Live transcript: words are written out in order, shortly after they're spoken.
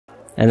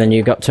and then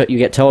you get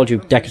told you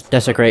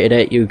desecrated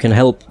it, you can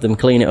help them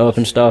clean it up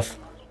and stuff.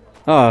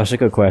 Oh, it's a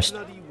good quest.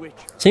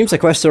 Seems the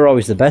quests are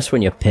always the best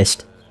when you're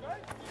pissed.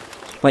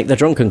 Like the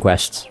drunken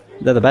quests.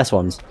 They're the best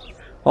ones.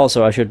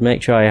 Also, I should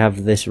make sure I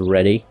have this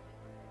ready.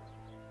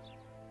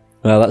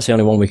 Well, that's the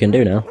only one we can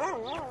do now.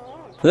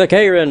 The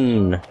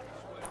Karen!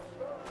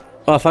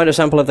 Oh, I found a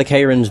sample of the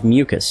Karen's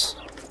mucus.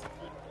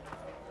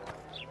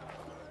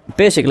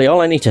 Basically, all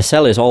I need to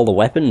sell is all the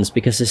weapons,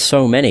 because there's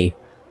so many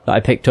that I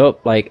picked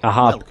up, like a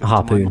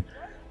harpoon.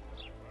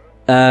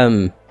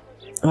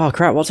 Oh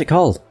crap, what's it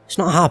called? It's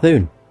not a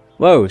harpoon.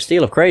 Whoa,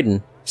 Steel of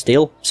Kraden.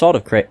 Steel? Sword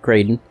of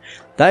Kraden.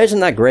 That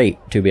isn't that great,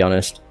 to be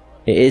honest.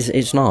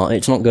 It's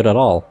not good at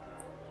all.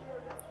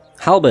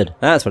 Halberd,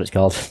 that's what it's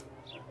called.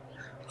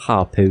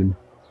 Harpoon.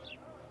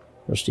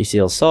 Rusty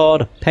steel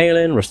sword,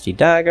 palin, rusty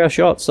dagger,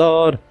 short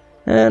sword,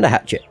 and a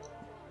hatchet.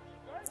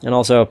 And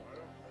also,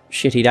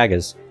 shitty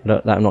daggers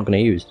that I'm not going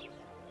to use.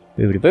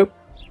 Boopity boop.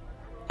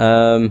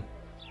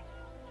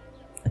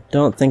 I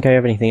don't think I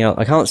have anything else.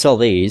 I can't sell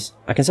these.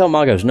 I can sell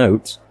Margot's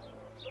notes.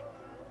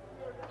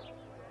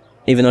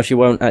 Even though she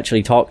won't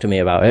actually talk to me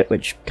about it,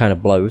 which kind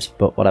of blows,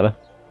 but whatever.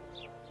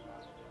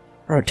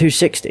 Alright,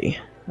 260.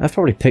 I've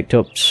probably picked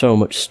up so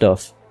much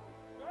stuff.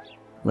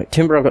 Like,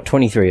 timber I've got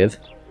 23 of.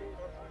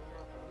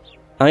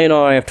 Iron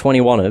ore I have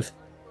 21 of.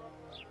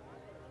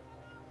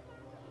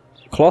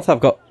 Cloth I've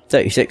got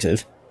 36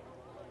 of.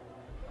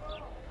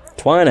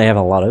 Twine I have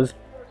a lot of.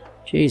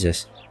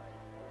 Jesus.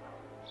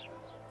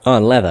 Oh,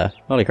 and leather.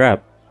 Holy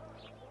crap.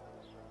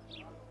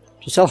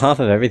 Just sell half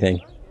of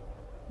everything.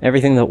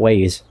 Everything that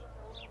weighs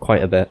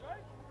quite a bit.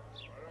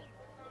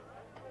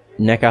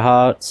 Necker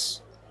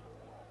hearts.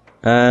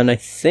 And I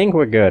think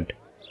we're good.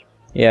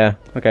 Yeah,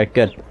 okay,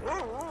 good.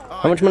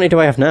 How much money do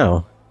I have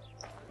now?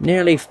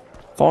 Nearly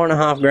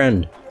 4.5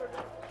 grand.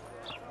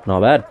 Not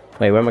bad.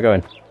 Wait, where am I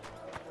going?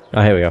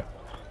 Oh, here we go.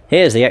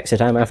 Here's the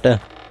exit I'm after.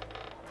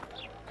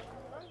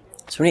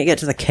 So we need to get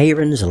to the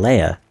Karen's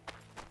lair.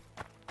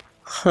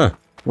 Huh.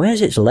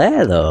 Where's its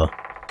lair, though?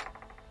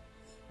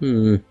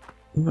 I'm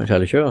not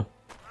entirely sure.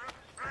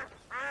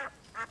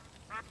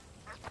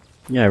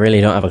 Yeah, I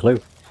really don't have a clue.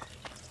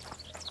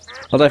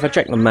 Although if I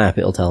check the map,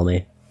 it'll tell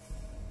me.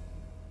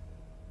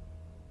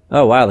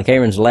 Oh wow, the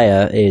Karen's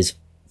lair is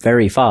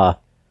very far.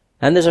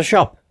 And there's a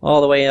shop all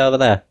the way over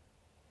there.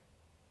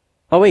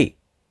 Oh wait.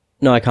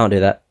 No, I can't do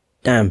that.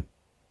 Damn.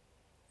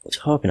 I was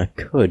hoping I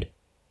could.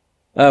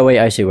 Oh wait,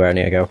 I see where I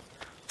need to go.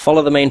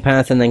 Follow the main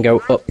path and then go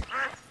up.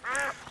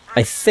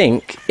 I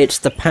think it's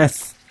the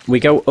path. We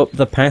go up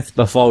the path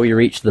before we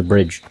reach the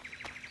bridge.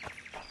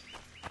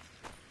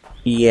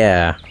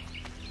 Yeah.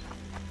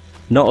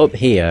 Not up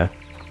here.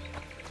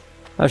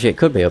 Actually, it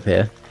could be up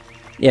here.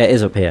 Yeah, it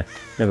is up here.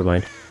 Never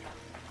mind.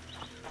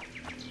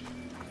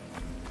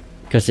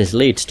 Because this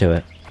leads to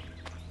it.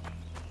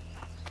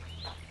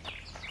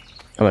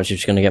 I'm actually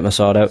just going to get my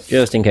sword out,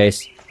 just in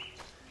case.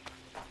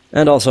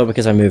 And also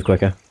because I move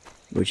quicker,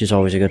 which is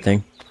always a good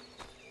thing.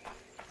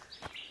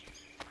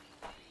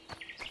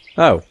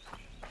 Oh.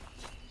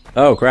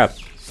 Oh, crap.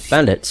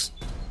 Bandits.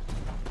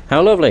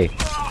 How lovely.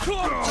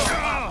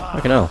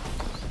 Fucking hell.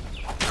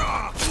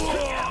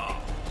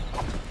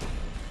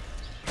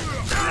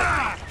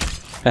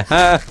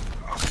 Haha.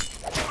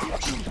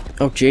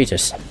 Oh,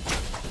 Jesus.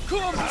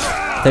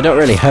 They don't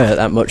really hurt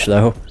that much,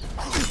 though.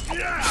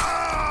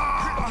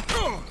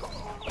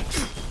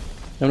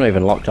 I'm not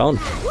even locked on.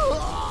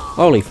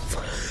 Holy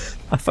f...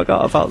 I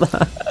forgot about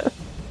that.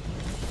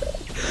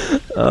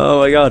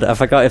 Oh my god, I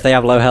forgot if they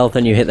have low health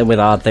and you hit them with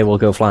art, they will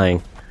go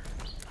flying.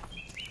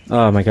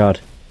 Oh my god.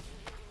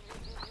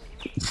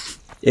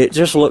 It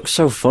just looks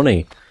so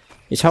funny.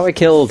 It's how I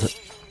killed...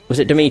 Was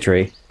it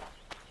Dimitri?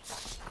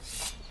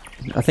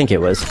 I think it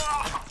was.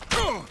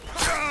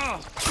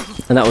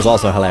 And that was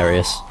also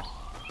hilarious.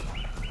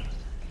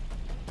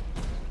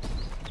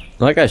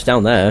 That guy's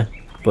down there,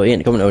 but he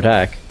ain't coming to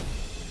attack.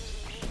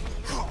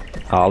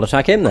 I'll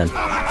attack him then.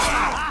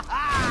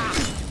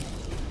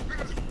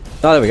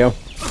 Oh, there we go.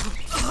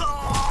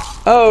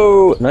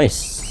 Oh,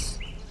 nice.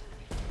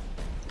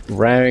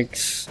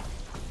 Rags.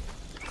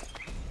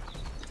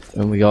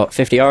 And we got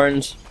 50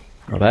 orange.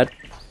 Not bad.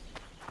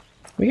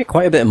 We get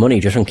quite a bit of money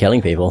just from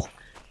killing people.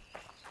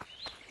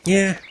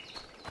 Yeah.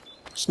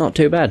 It's not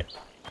too bad.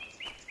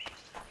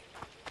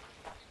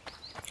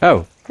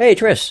 Oh, hey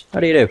Triss, how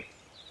do you do?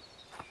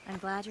 I'm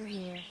glad you're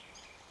here.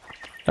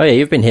 Oh yeah,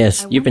 you've been here.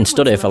 You've been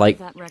stood here for like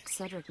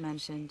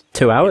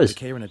 2 hours. If the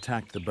Karen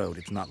attacked the boat,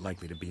 it's not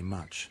likely to be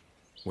much.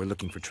 We're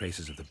looking for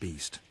traces of the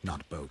beast,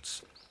 not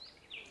boats.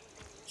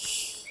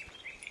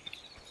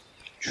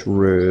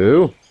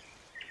 True.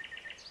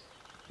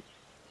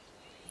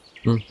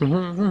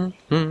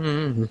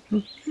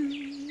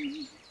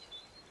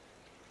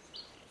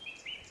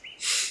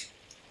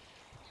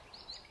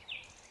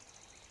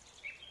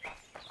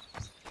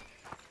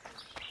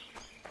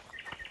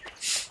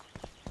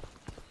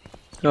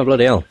 Oh,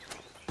 bloody hell.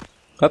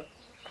 Up.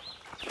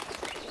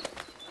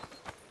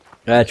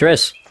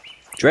 Triss.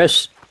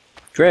 Triss.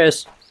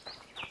 Triss.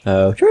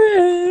 Oh,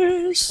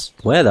 Triss.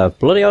 Where the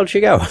bloody hell did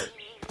she go?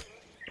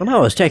 I know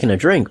I was taking a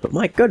drink, but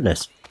my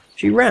goodness.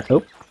 She ran...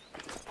 Oh.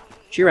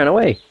 She ran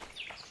away.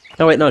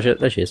 Oh wait, no,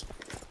 there she is.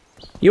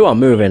 You are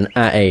moving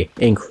at a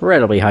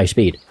incredibly high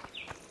speed.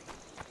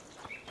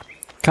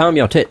 Calm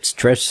your tits,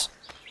 Triss.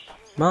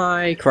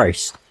 My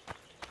Christ.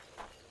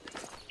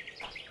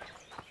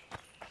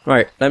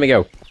 Right, let me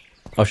go.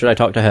 Or should I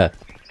talk to her?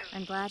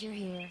 I'm glad you're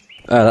here.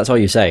 That's all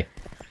you say.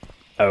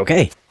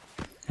 Okay.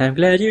 I'm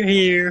glad you're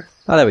here.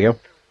 Oh, there we go.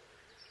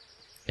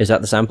 Is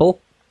that the sample?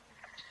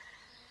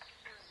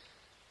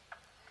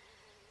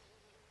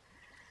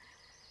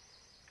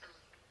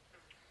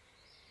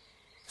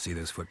 See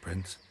those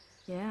footprints?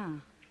 Yeah.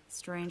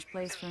 Strange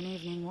place for an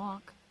evening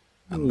walk.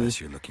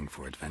 Unless you're looking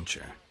for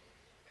adventure.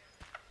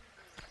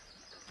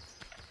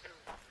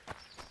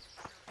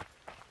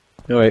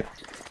 Oh, wait.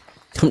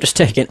 I'm just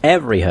taking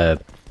every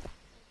herb.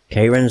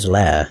 Kieran's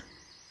lair.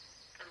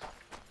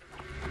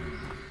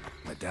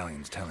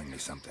 Medallion's telling me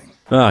something.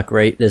 Ah,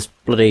 great. There's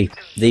bloody...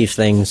 these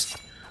things.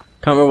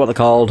 Can't remember what they're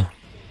called.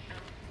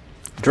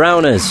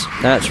 Drowners.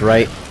 That's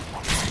right.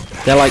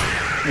 They're like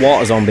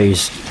water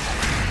zombies.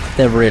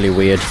 They're really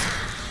weird.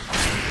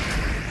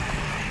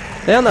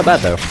 They aren't that bad,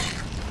 though.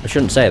 I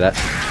shouldn't say that.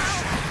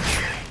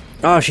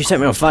 Oh, she set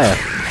me on fire.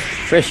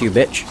 Triss, you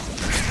bitch.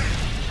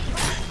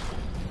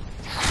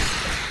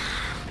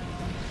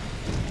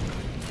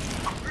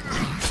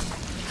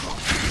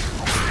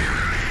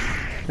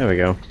 There we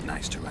go.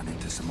 Nice to run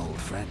into some old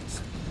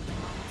friends.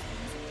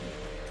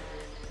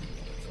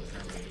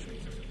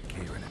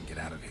 Kieran, and get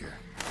out of here.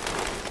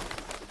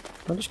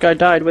 Well, this guy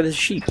died with his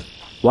sheep.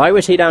 Why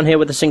was he down here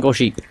with a single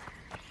sheep?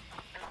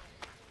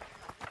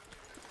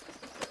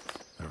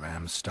 A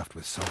ram stuffed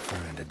with sulfur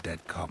and a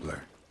dead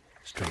cobbler.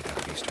 Straight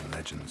out of Eastern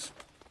legends.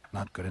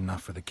 Not good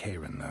enough for the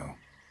Kieran, though.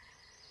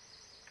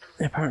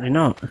 Apparently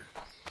not.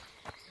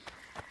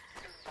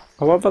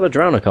 Oh, what about the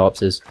drowner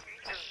corpses?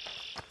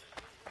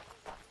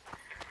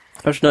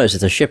 I just noticed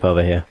there's a ship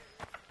over here.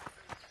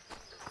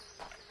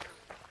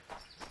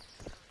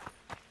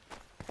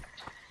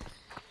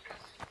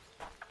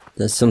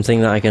 There's something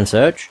that I can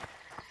search.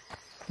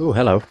 Ooh,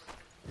 hello.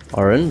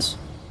 Orange.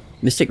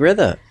 Mystic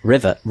River.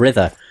 River.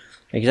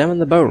 Examine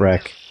the boat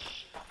wreck.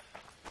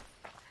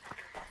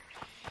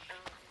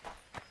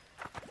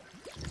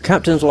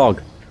 Captain's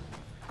log.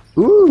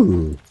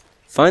 Ooh.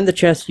 Find the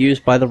chest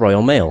used by the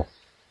Royal Mail.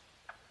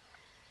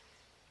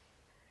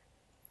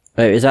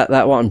 Wait, is that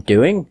what I'm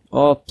doing?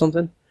 Or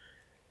something?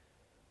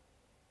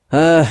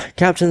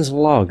 Captain's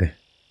log.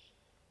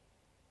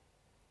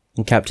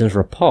 And Captain's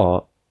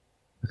report.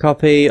 A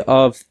copy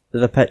of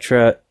the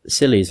Petra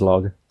Silly's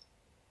log.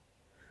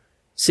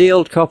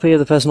 Sealed copy of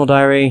the personal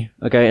diary.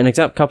 Okay, an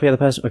exact copy of the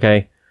person...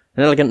 Okay.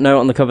 An elegant note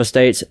on the cover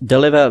states,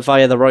 deliver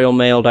via the Royal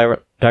Mail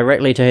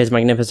directly to His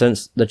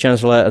Magnificence, the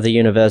Chancellor of the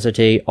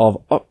University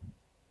of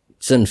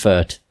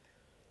Oxenfurt.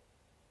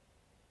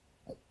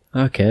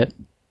 Okay.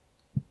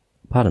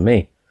 Pardon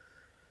me.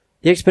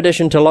 The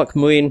expedition to Loch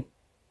Muin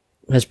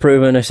has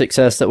proven a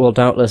success that will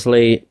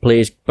doubtlessly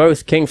please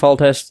both King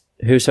Foltest,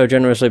 who so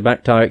generously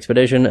backed our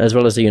expedition, as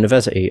well as the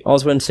university.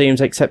 Oswin seems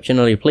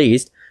exceptionally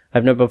pleased.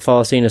 I've never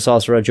before seen a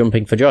sorcerer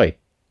jumping for joy.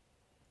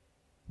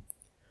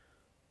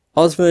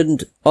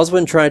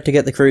 Oswin tried to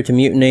get the crew to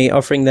mutiny,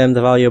 offering them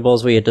the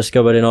valuables we had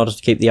discovered in order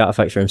to keep the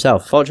artifacts for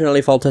himself.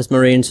 Fortunately, Foltest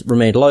Marines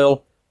remained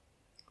loyal.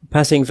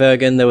 Passing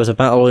Vergen, there was a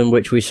battle in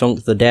which we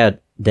sunk the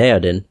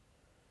Daedin.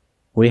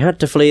 We had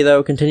to flee,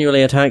 though,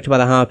 continually attacked by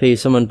the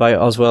harpies summoned by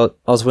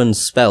Oswin's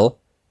spell.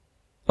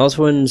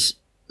 Oswin's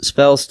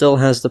spell still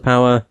has the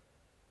power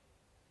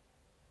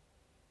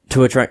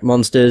to attract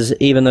monsters,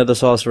 even though the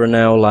sorcerer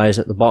now lies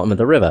at the bottom of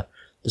the river.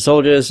 The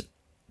soldiers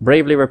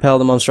bravely repel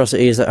the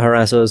monstrosities that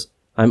harass us.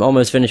 I'm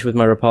almost finished with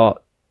my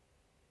report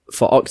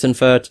for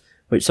Oxenfurt,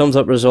 which sums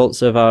up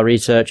results of our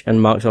research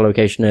and marks the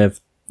location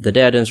of the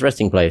Daedin's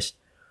resting place.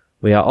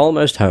 We are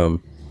almost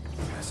home.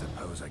 I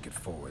suppose I could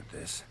forward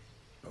this,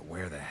 but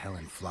where the hell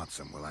in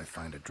Flotsam will I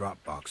find a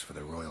drop box for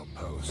the Royal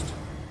Post?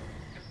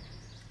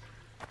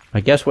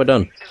 I guess we're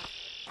done.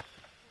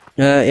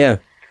 Yeah.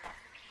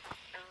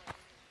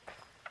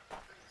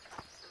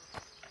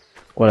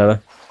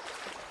 Whatever.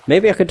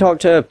 Maybe I could talk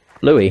to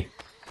Louis.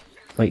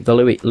 Like the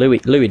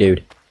Louis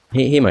dude.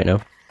 He might know.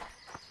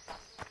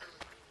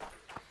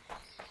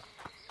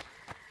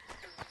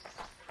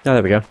 Oh,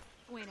 there we go.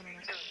 Wait a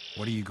minute.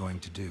 What are you going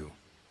to do?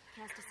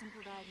 Cast a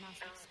simple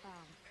diagnostic spell.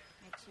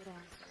 It should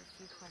answer a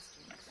few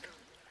questions.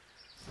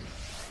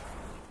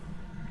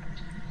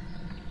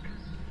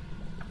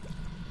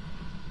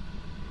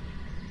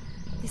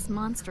 This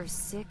monster's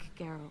sick,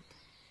 Geralt.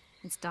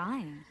 It's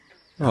dying.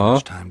 How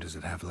much time does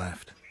it have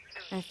left?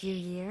 A few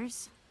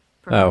years?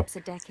 Perhaps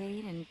a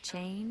decade and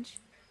change?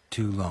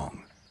 Too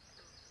long.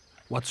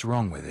 What's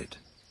wrong with it?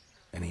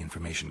 Any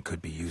information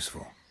could be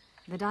useful.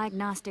 The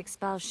diagnostic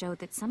spell showed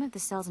that some of the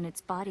cells in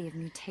its body have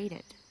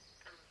mutated.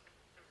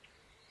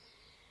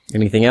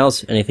 Anything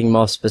else? Anything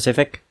more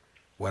specific?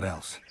 What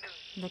else?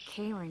 The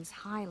Kairin's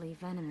highly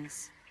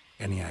venomous.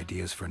 Any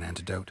ideas for an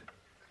antidote?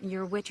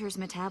 Your Witcher's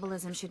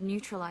metabolism should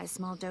neutralize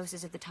small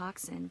doses of the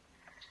toxin.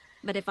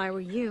 But if I were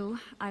you,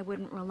 I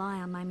wouldn't rely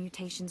on my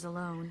mutations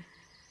alone.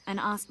 An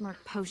Ostmark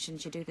potion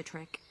should do the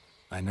trick.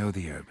 I know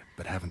the herb,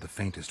 but haven't the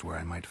faintest where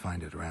I might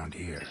find it around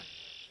here.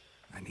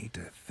 I need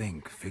to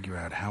figure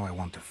out how I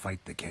want to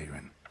fight the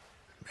Karen.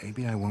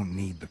 Maybe I won't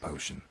need the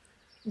potion.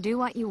 Do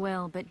what you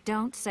will, but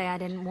don't say I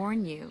didn't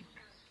warn you.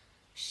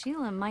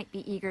 Sheila might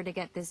be eager to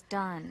get this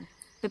done,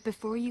 but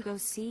before you go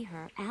see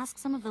her, ask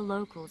some of the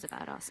locals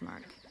about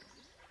Ostmark.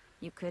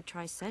 You could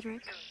try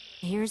Cedric.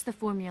 Here's the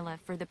formula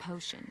for the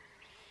potion.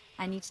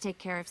 I need to take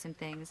care of some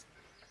things.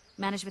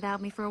 Manage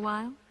without me for a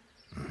while?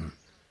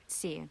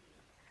 See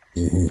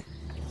you.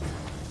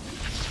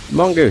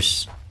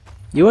 Mongoose,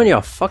 you and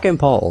your fucking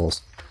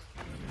portals.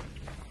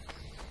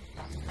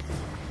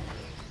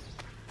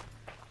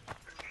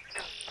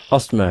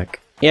 Ostmark.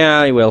 Yeah,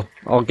 I will.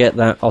 I'll get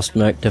that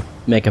Ostmark to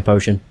make a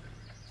potion.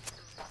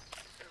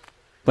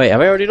 Wait, have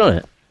I already done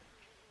it?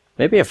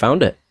 Maybe I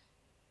found it.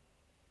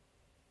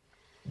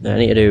 I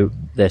need to do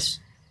this.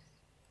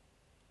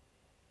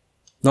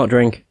 Not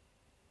drink.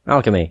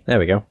 Alchemy. There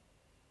we go.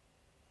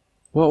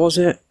 What was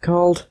it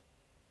called?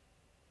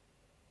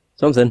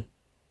 Something.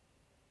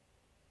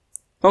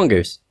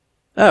 Mongoose.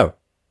 Oh.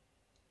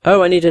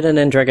 Oh, I needed an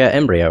Endrega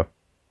embryo.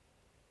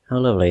 How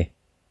lovely.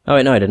 Oh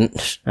wait, no I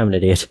didn't. I'm an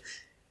idiot.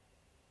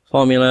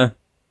 Formula.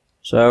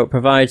 So,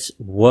 provides...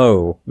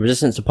 Whoa.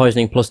 Resistance to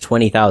poisoning plus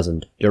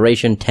 20,000.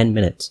 Duration 10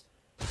 minutes.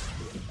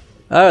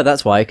 Oh,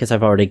 that's why, because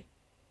I've already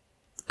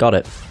got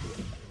it.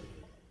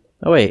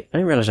 Oh wait, I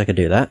didn't realise I could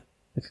do that.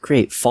 I could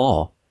create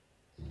 4.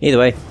 Either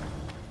way.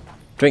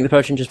 Drink the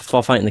potion just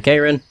before fighting the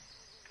Karen.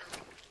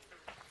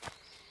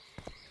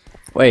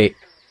 Wait.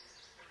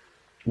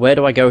 Where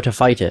do I go to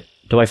fight it?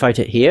 Do I fight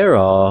it here,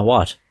 or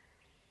what?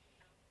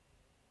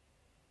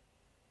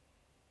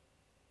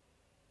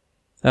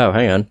 Oh,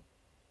 hang on.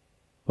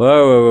 Whoa,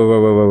 whoa,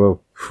 whoa, whoa, whoa, whoa,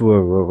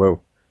 whoa, whoa,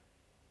 whoa.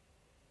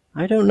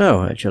 I don't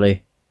know,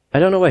 actually. I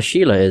don't know where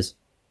Sheila is.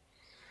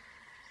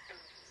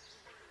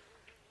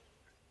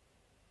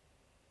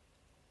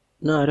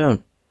 No, I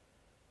don't.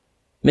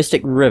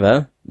 Mystic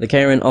River, the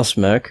Karen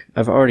Ostmark,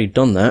 I've already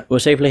done that. We're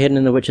safely hidden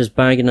in the witch's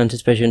bag in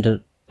anticipation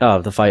to...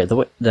 Oh, the fight, the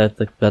what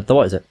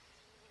is it?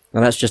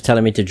 And that's just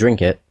telling me to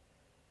drink it.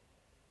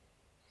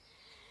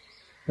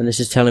 And this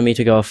is telling me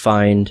to go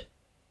find...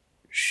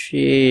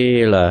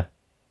 Sheila.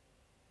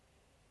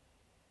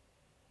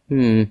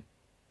 I'm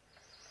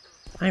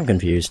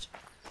confused.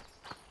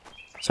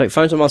 So,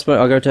 find some Ostmark,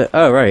 I'll go to...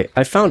 Oh, right,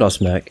 I found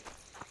Ostmark.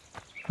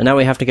 And now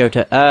we have to go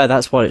to...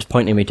 that's what it's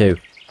pointing me to.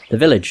 The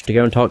village, to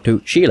go and talk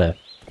to Sheila.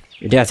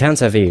 Der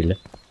Tanzerville.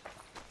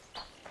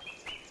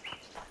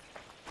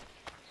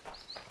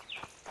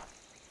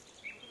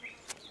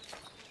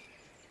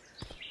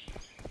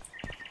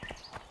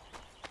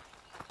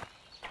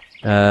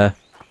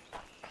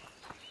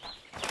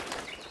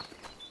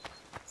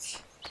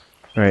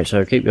 Right,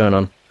 so keep going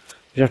on.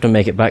 We have to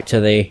make it back to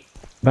the...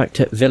 back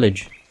to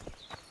village.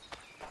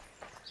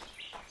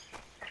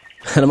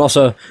 And I'm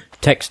also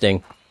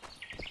texting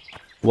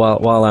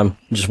while I'm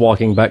just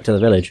walking back to the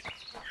village.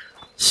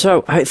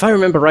 So, if I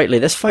remember rightly,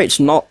 this fight's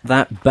not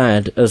that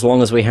bad as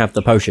long as we have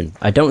the potion.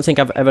 I don't think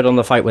I've ever done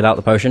the fight without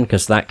the potion,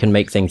 because that can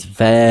make things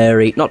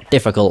very... not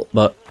difficult,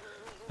 but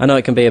I know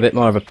it can be a bit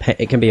more of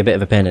a... it can be a bit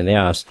of a pain in the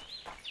arse.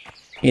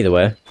 Either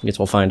way, I guess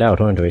we'll find out,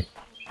 won't we?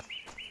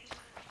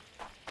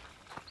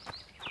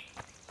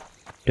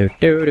 Do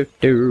do do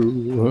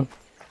do.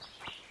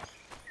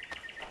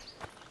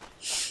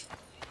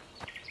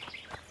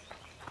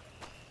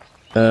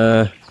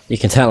 You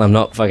can tell I'm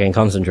not fucking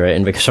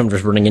concentrating because I'm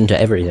just running into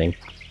everything.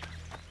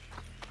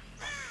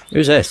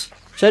 Who's this?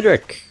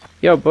 Cedric!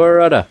 Yo,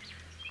 brother!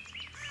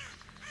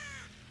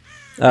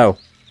 Oh.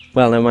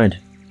 Well, never mind.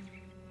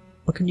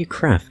 What can you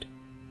craft?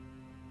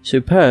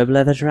 Superb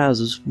leather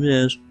trousers,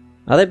 yes.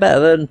 Are they better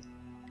than...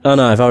 Oh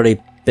no, I've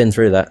already been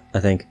through that, I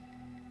think.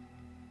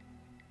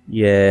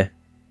 Yeah.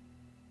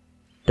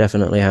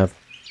 Definitely have.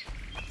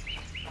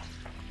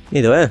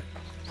 Either way.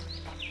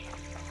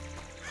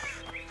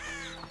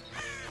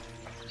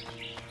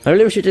 I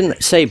really wish it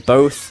didn't say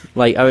both.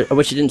 Like, I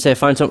wish it didn't say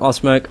find some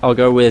Ostmark, I'll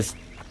go with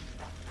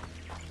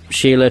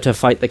Sheila to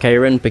fight the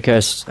Karen,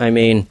 because, I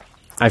mean,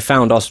 I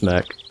found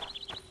Ostmark.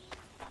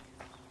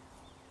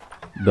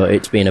 But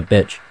it's been a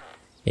bitch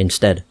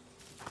instead.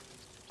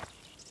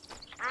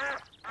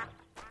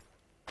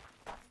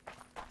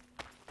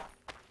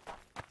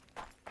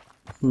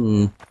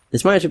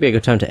 This might actually be a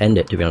good time to end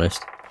it, to be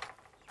honest.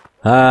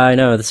 I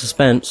know, the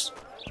suspense.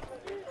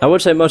 I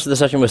would say most of the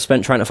session was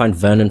spent trying to find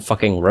Vernon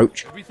fucking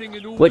Roach.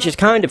 Which is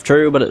kind of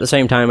true, but at the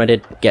same time I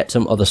did get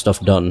some other stuff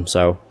done,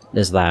 so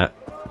there's that.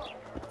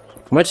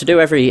 I meant to do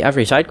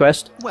every side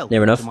quest.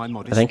 Near enough, I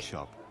think.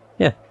 Shop.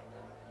 Yeah.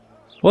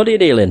 What are you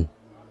dealing?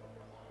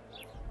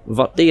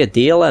 What do you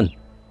deal in?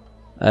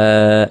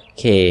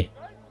 Okay.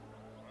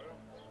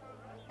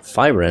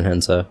 Fiber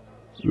enhancer.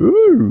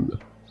 Ooh.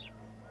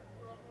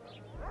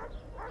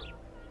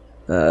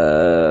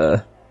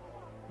 I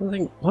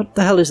think, what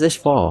the hell is this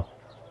for?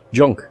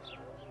 Junk.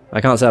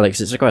 I can't sell it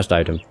because it's a quest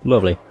item.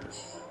 Lovely.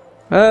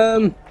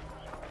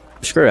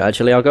 Screw it.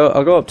 Actually, I'll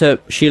go up to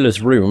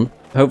Sheila's room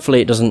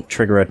Hopefully it doesn't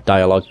trigger a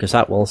dialogue, because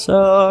that will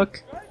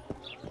suck.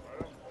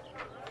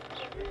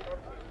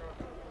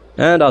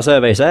 And our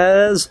survey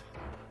says...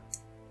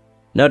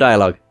 no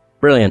dialogue.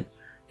 Brilliant.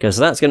 Because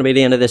that's going to be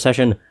the end of this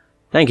session.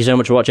 Thank you so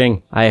much for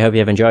watching. I hope you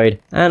have enjoyed.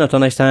 And until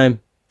next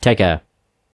time, take care.